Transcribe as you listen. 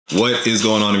What is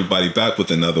going on, everybody? Back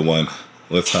with another one.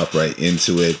 Let's hop right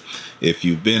into it. If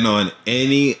you've been on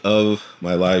any of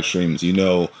my live streams, you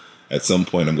know at some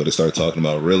point I'm going to start talking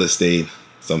about real estate,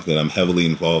 something I'm heavily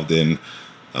involved in.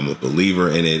 I'm a believer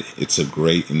in it. It's a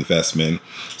great investment.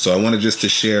 So I wanted just to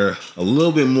share a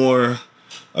little bit more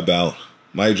about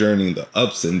my journey, the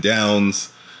ups and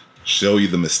downs, show you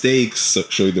the mistakes,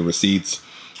 show you the receipts.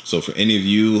 So for any of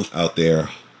you out there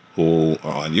who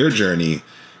are on your journey,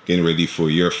 getting ready for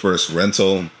your first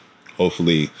rental,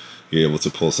 hopefully you're able to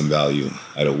pull some value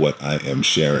out of what I am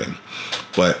sharing.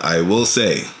 But I will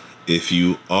say, if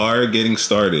you are getting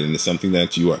started and it's something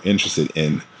that you are interested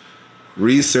in,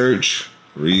 research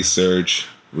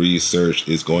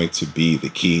is going to be the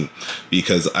key,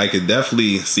 because I could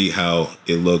definitely see how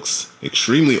it looks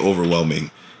extremely overwhelming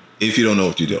if you don't know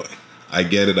what you're doing. I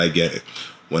get it.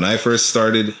 When I first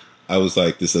started, I was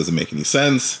like, this doesn't make any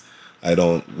sense. What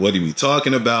are we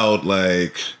talking about?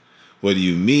 Like, what do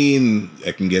you mean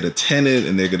I can get a tenant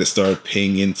and they're going to start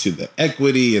paying into the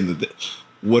equity and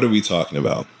what are we talking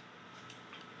about?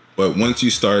 But once you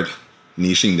start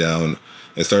niching down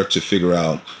and start to figure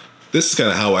out, this is kind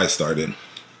of how I started.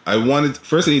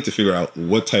 First I need to figure out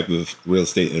what type of real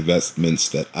estate investments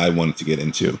that I wanted to get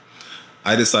into.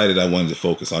 I decided I wanted to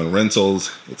focus on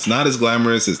rentals. It's not as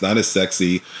glamorous. It's not as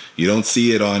sexy. You don't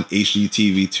see it on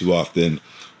HGTV too often.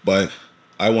 But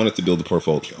I wanted to build a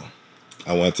portfolio.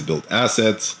 I wanted to build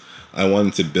assets. I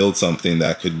wanted to build something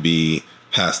that could be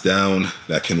passed down,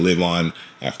 that can live on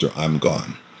after I'm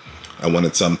gone. I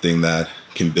wanted something that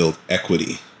can build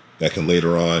equity, that can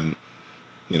later on,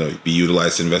 be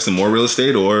utilized to invest in more real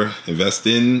estate or invest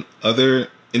in other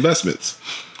investments.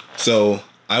 So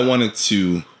I wanted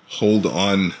to hold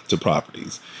on to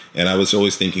properties. And I was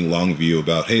always thinking long view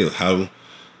about, hey, how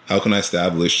can I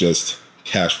establish just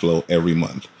cash flow every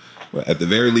month? At the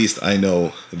very least, I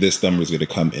know this number is going to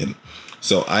come in.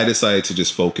 So I decided to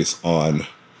just focus on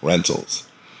rentals.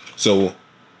 So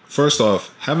first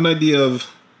off, have an idea of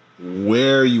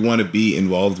where you want to be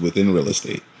involved within real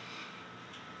estate.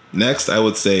 Next, I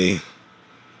would say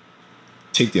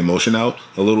take the emotion out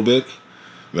a little bit.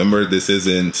 Remember, this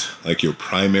isn't like your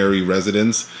primary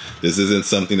residence. This isn't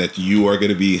something that you are going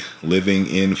to be living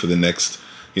in for the next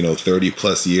 30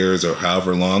 plus years or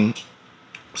however long.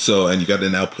 So, and you got to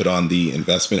now put on the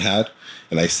investment hat.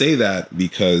 And I say that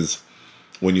because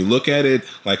when you look at it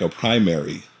like a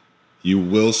primary, you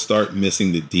will start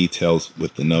missing the details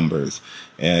with the numbers.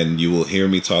 And you will hear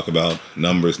me talk about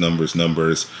numbers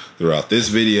throughout this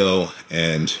video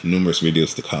and numerous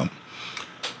videos to come.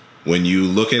 When you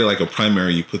look at it like a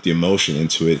primary, you put the emotion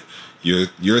into it.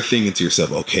 You're thinking to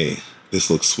yourself, okay, this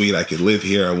looks sweet. I could live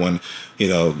here. I want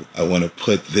to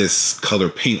put this color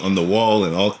paint on the wall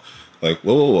and all. Like,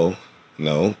 whoa.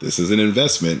 No, this is an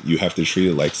investment. You have to treat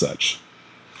it like such.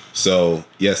 So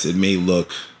yes, it may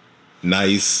look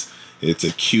nice. It's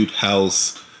a cute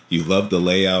house. You love the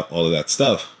layout, all of that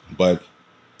stuff. But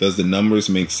does the numbers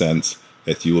make sense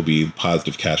that you will be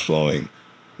positive cash flowing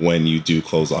when you do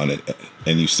close on it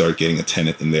and you start getting a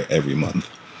tenant in there every month?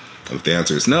 If the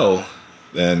answer is no,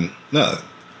 then no,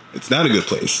 it's not a good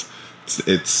place.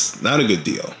 It's not a good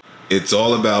deal. It's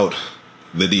all about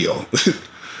the deal.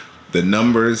 The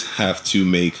numbers have to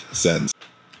make sense.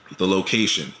 The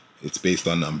location, it's based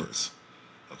on numbers.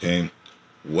 Okay.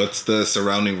 What's the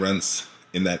surrounding rents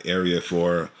in that area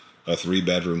for a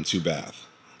 3-bedroom, 2-bath?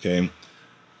 Okay.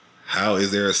 How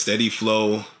is there a steady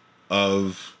flow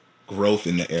of growth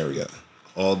in the area?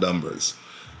 All numbers.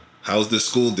 How's the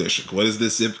school district? What is the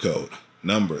zip code?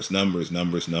 Numbers. Same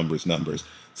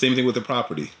thing with the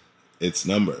property. It's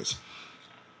numbers.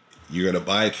 You're going to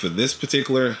buy it for this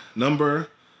particular number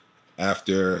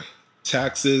after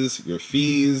taxes, your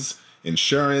fees,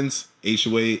 insurance,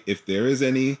 HOA, if there is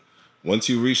any. Once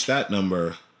you reach that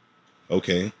number,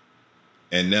 okay,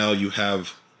 and now you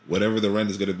have whatever the rent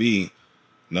is going to be,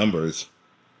 numbers.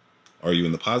 Are you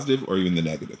in the positive or are you in the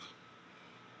negative?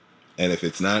 And if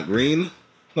it's not green,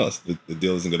 no, the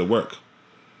deal isn't going to work.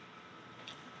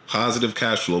 Positive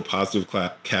cash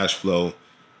flow,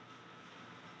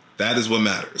 that is what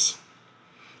matters.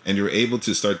 And you're able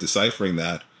to start deciphering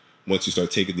that once you start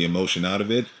taking the emotion out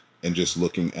of it and just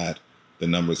looking at the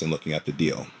numbers and looking at the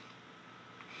deal.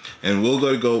 And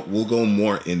we'll go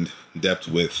more in depth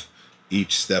with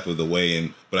each step of the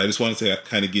way. But I just wanted to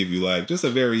kind of give you like just a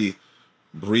very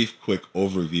brief, quick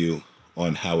overview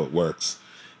on how it works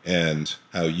and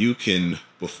how you can,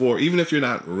 even if you're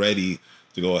not ready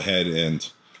to go ahead and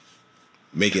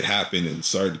make it happen and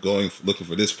start looking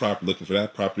for this property, looking for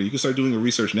that property, you can start doing your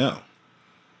research now.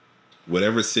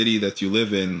 Whatever city that you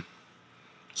live in,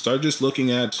 start just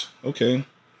looking at, okay,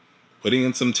 putting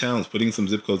in some towns, putting in some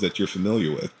zip codes that you're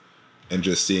familiar with, and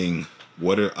just seeing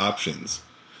what are options.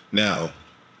 Now,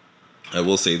 I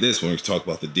will say this, when we talk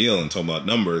about the deal and talk about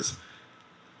numbers,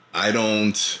 I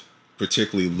don't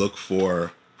particularly look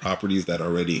for properties that are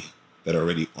already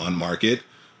on market.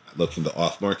 I look for the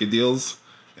off-market deals,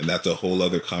 and that's a whole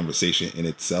other conversation in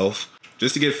itself.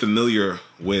 Just to get familiar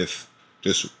with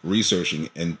just researching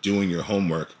and doing your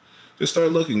homework, just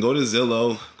start looking. Go to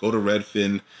Zillow, go to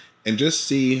Redfin, and just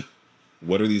see,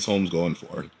 what are these homes going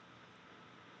for?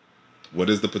 What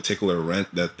is the particular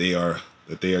rent that they are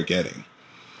getting?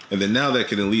 And then now that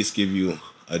can at least give you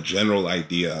a general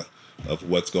idea of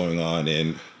what's going on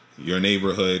in your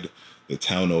neighborhood, the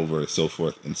town over, so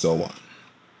forth and so on.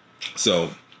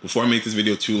 So before I make this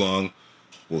video too long,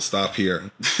 we'll stop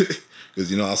here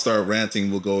because, I'll start ranting.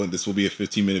 This will be a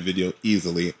 15-minute video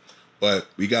easily, but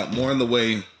we got more on the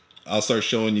way. I'll start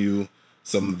showing you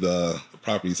some of the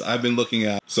properties I've been looking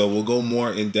at. So we'll go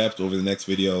more in depth over the next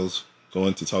videos,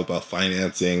 going to talk about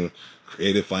financing,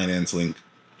 creative financing,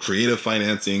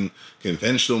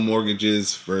 conventional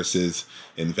mortgages versus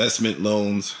investment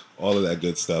loans, all of that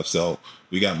good stuff. So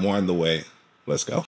we got more on the way. Let's go.